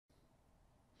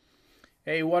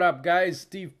Hey, what up, guys?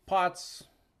 Steve Potts.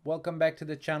 Welcome back to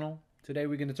the channel. Today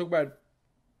we're going to talk about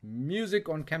music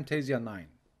on Camtasia 9.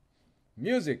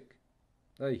 Music.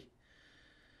 Hey.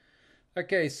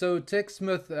 Okay, so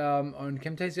TechSmith on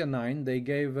Camtasia 9, they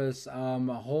gave us a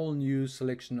whole new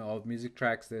selection of music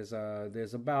tracks. There's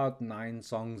about 9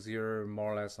 songs here,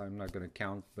 more or less. I'm not going to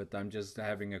count, but I'm just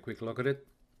having a quick look at it.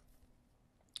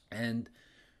 And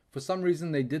for some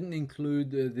reason, they didn't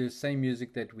include the same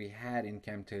music that we had in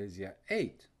Camtasia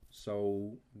 8.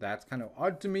 So that's kind of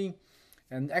odd to me.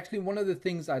 And actually, one of the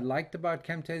things I liked about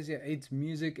Camtasia 8's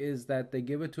music is that they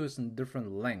give it to us in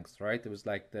different lengths, right? There was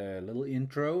like the little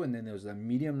intro, and then there was a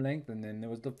medium length, and then there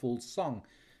was the full song.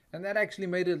 And that actually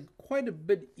made it quite a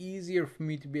bit easier for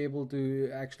me to be able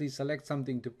to actually select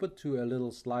something to put to a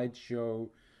little slideshow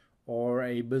or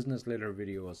a business letter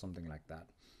video or something like that.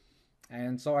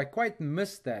 And so I quite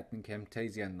missed that in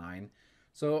Camtasia 9.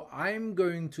 So I'm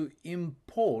going to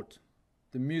import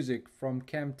the music from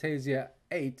Camtasia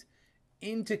 8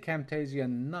 into Camtasia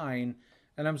 9.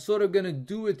 And I'm sort of going to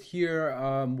do it here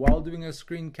while doing a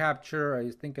screen capture.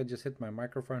 I think I just hit my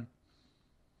microphone.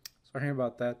 Sorry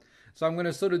about that. So I'm going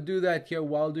to sort of do that here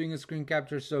while doing a screen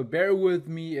capture. So bear with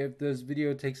me if this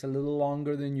video takes a little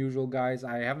longer than usual, guys.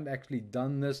 I haven't actually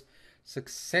done this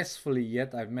successfully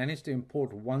yet. I've managed to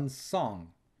import one song,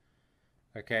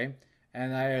 okay,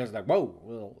 and I was like, whoa,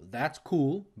 well, that's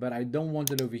cool, but I don't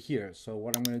want it over here. So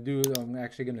what I'm going to do is I'm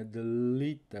actually going to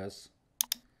delete this,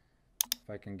 if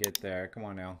I can get there. Come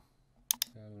on now.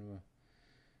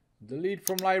 Delete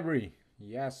from library.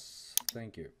 Yes,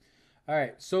 thank you. All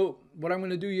right, so what I'm going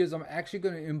to do here is I'm actually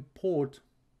going to import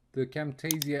the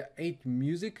Camtasia 8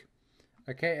 music.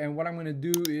 Okay, and what I'm going to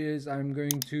do is I'm going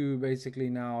to basically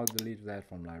now delete that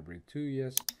from library too.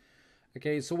 Yes.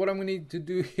 Okay, so what I'm going to need to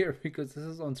do here, because this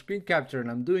is on screen capture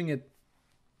and I'm doing it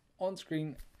on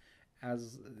screen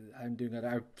as I'm doing it,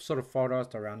 I sort of thought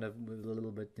around it a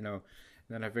little bit, you know, and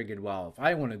then I figured, well, if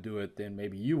I want to do it, then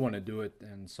maybe you want to do it,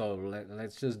 and so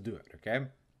let's just do it, okay?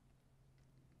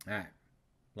 All right,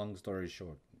 long story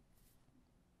short.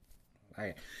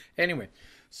 Okay. Anyway,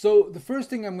 so the first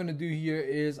thing I'm going to do here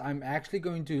is I'm actually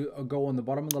going to go on the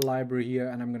bottom of the library here,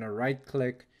 and I'm going to right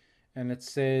click, and it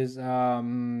says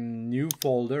new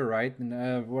folder, right?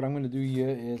 And what I'm going to do here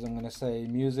is I'm going to say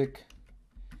music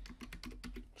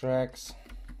tracks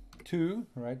 2,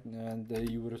 right? And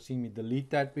you would have seen me delete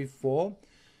that before,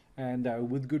 and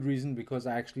with good reason, because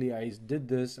I did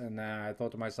this, and I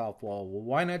thought to myself, well,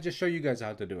 why not just show you guys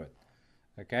how to do it?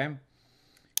 Okay.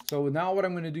 So now what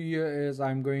I'm going to do here is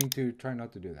I'm going to try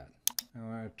not to do that.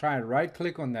 I'm going to try and right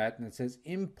click on that, and it says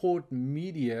import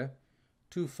media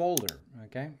to folder.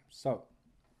 Okay, so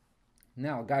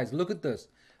now guys, look at this.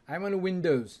 I'm on a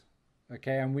Windows.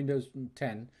 Okay, I'm Windows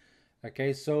 10.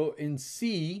 Okay, so in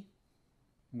C,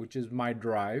 which is my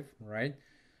drive, right?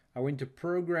 I went to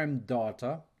Program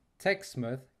Data,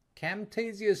 TechSmith,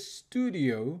 Camtasia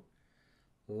Studio,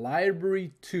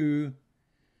 Library 2,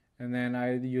 and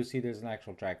then you'll see there's an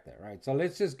actual track there, right? So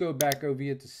let's just go back over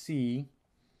here to C.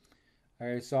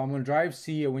 Okay, so I'm on drive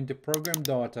C. I went to Program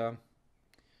Data.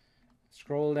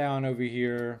 Scroll down over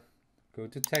here. Go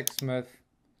to TechSmith.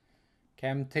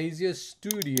 Camtasia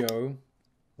Studio.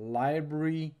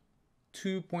 Library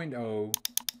 2.0.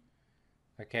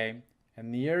 Okay,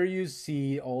 and here you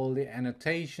see all the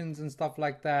annotations and stuff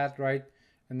like that, right?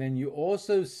 And then you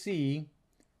also see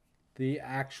the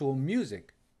actual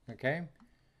music, okay?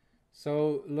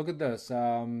 So look at this.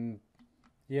 Here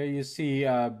you see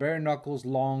bare knuckles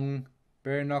long,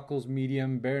 bare knuckles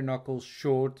medium, bare knuckles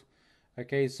short.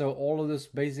 Okay, so all of this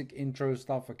basic intro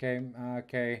stuff.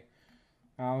 Okay,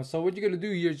 so what you're gonna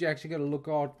do here is you actually gotta look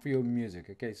out for your music.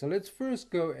 Okay, so let's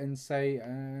first go and say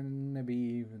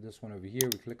maybe this one over here.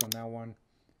 We click on that one.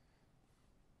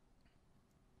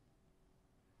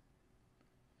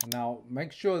 And now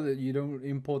make sure that you don't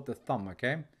import the thumb.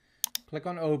 Okay, click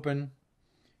on open.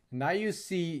 Now you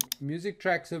see music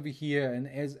tracks over here and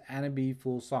as Anabe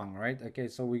full song, right? Okay,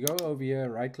 so we go over here,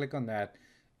 right click on that,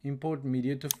 import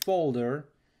media to folder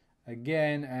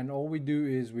again, and all we do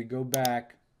is we go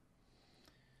back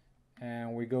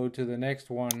and we go to the next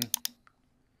one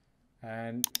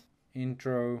and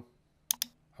intro,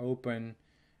 open.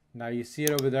 Now you see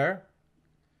it over there.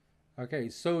 Okay,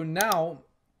 so now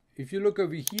if you look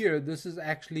over here, this is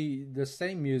actually the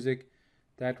same music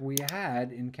that we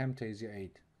had in Camtasia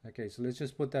 8. Okay, so let's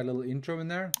just put that little intro in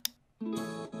there.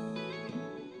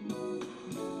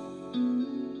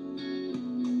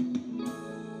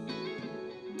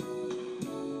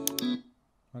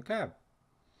 Okay.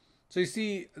 So you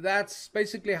see, that's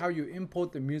basically how you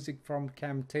import the music from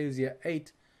Camtasia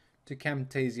 8 to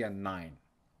Camtasia 9.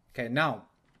 Okay, now,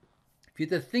 If you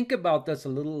to think about this a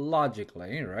little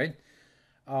logically, right?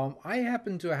 I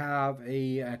happen to have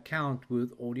a account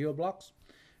with Audio Blocks,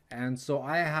 and so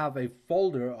I have a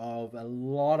folder of a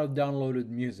lot of downloaded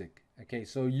music. Okay,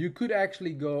 so you could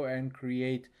actually go and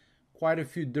create quite a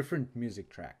few different music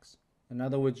tracks. In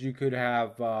other words, you could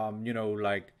have,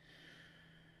 like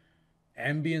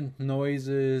ambient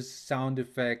noises, sound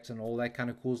effects, and all that kind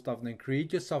of cool stuff. And then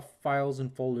create yourself files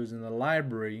and folders in the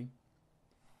library.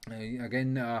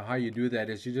 Again, how you do that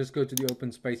is you just go to the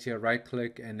open space here, right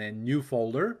click, and then new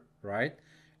folder, right?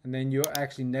 And then you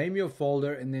actually name your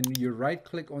folder, and then you right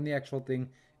click on the actual thing,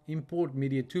 import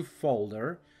media to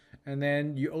folder, and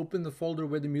then you open the folder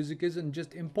where the music is and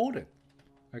just import it.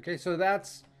 Okay, so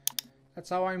that's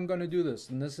how I'm going to do this,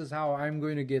 and this is how I'm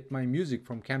going to get my music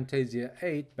from Camtasia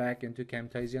 8 back into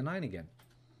Camtasia 9 again.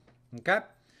 Okay,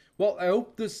 well, I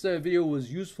hope this video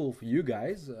was useful for you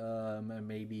guys.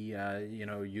 Maybe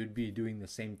you'd be doing the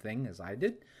same thing as I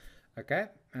did. Okay,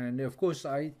 and of course,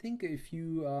 I think if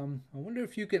you I wonder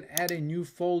if you can add a new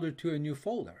folder to a new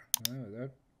folder. Oh,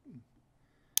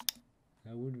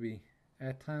 that would be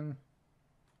at time.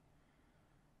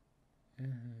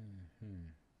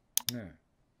 No,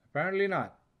 apparently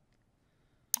not.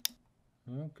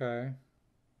 Okay.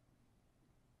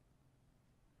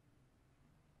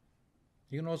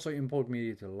 You can also import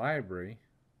media to the library.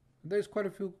 There's quite a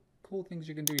few cool things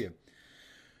you can do here.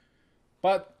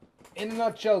 But in a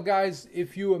nutshell, guys,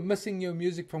 if you are missing your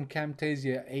music from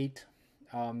Camtasia 8,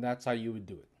 that's how you would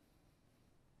do it.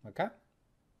 Okay?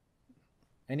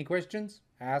 Any questions?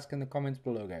 Ask in the comments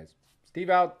below, guys. Steve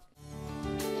out.